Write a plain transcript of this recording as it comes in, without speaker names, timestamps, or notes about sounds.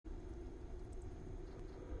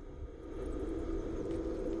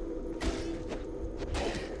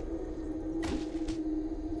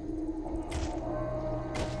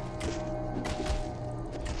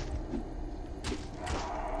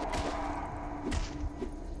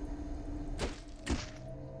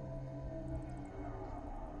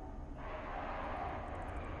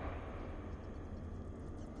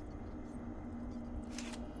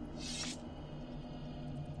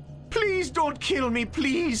Don't kill me,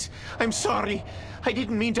 please. I'm sorry. I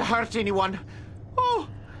didn't mean to hurt anyone. Oh,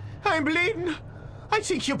 I'm bleeding. I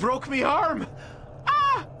think you broke my arm.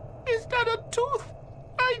 Ah! Is that a tooth?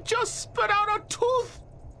 I just spit out a tooth.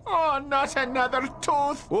 Oh, not another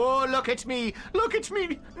tooth. Oh, look at me. Look at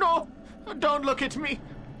me. No, don't look at me.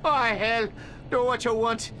 Oh, hell. Do what you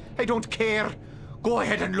want. I don't care. Go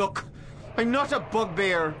ahead and look. I'm not a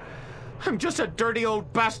bugbear. I'm just a dirty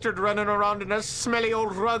old bastard running around in a smelly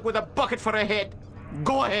old rug with a bucket for a head.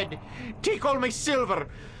 Go ahead. Take all my silver.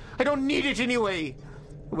 I don't need it anyway.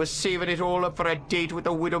 I was saving it all up for a date with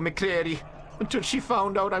the widow McCleary until she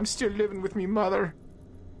found out I'm still living with me mother.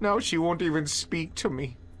 Now she won't even speak to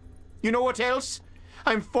me. You know what else?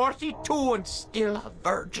 I'm 42 and still a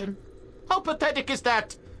virgin. How pathetic is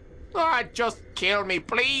that? Ah, just kill me,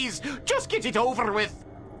 please. Just get it over with.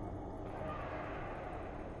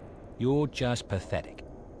 You're just pathetic.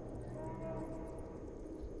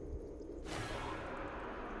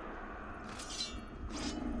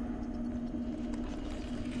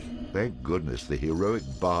 Thank goodness the heroic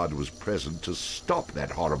bard was present to stop that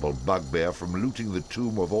horrible bugbear from looting the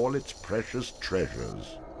tomb of all its precious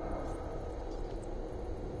treasures.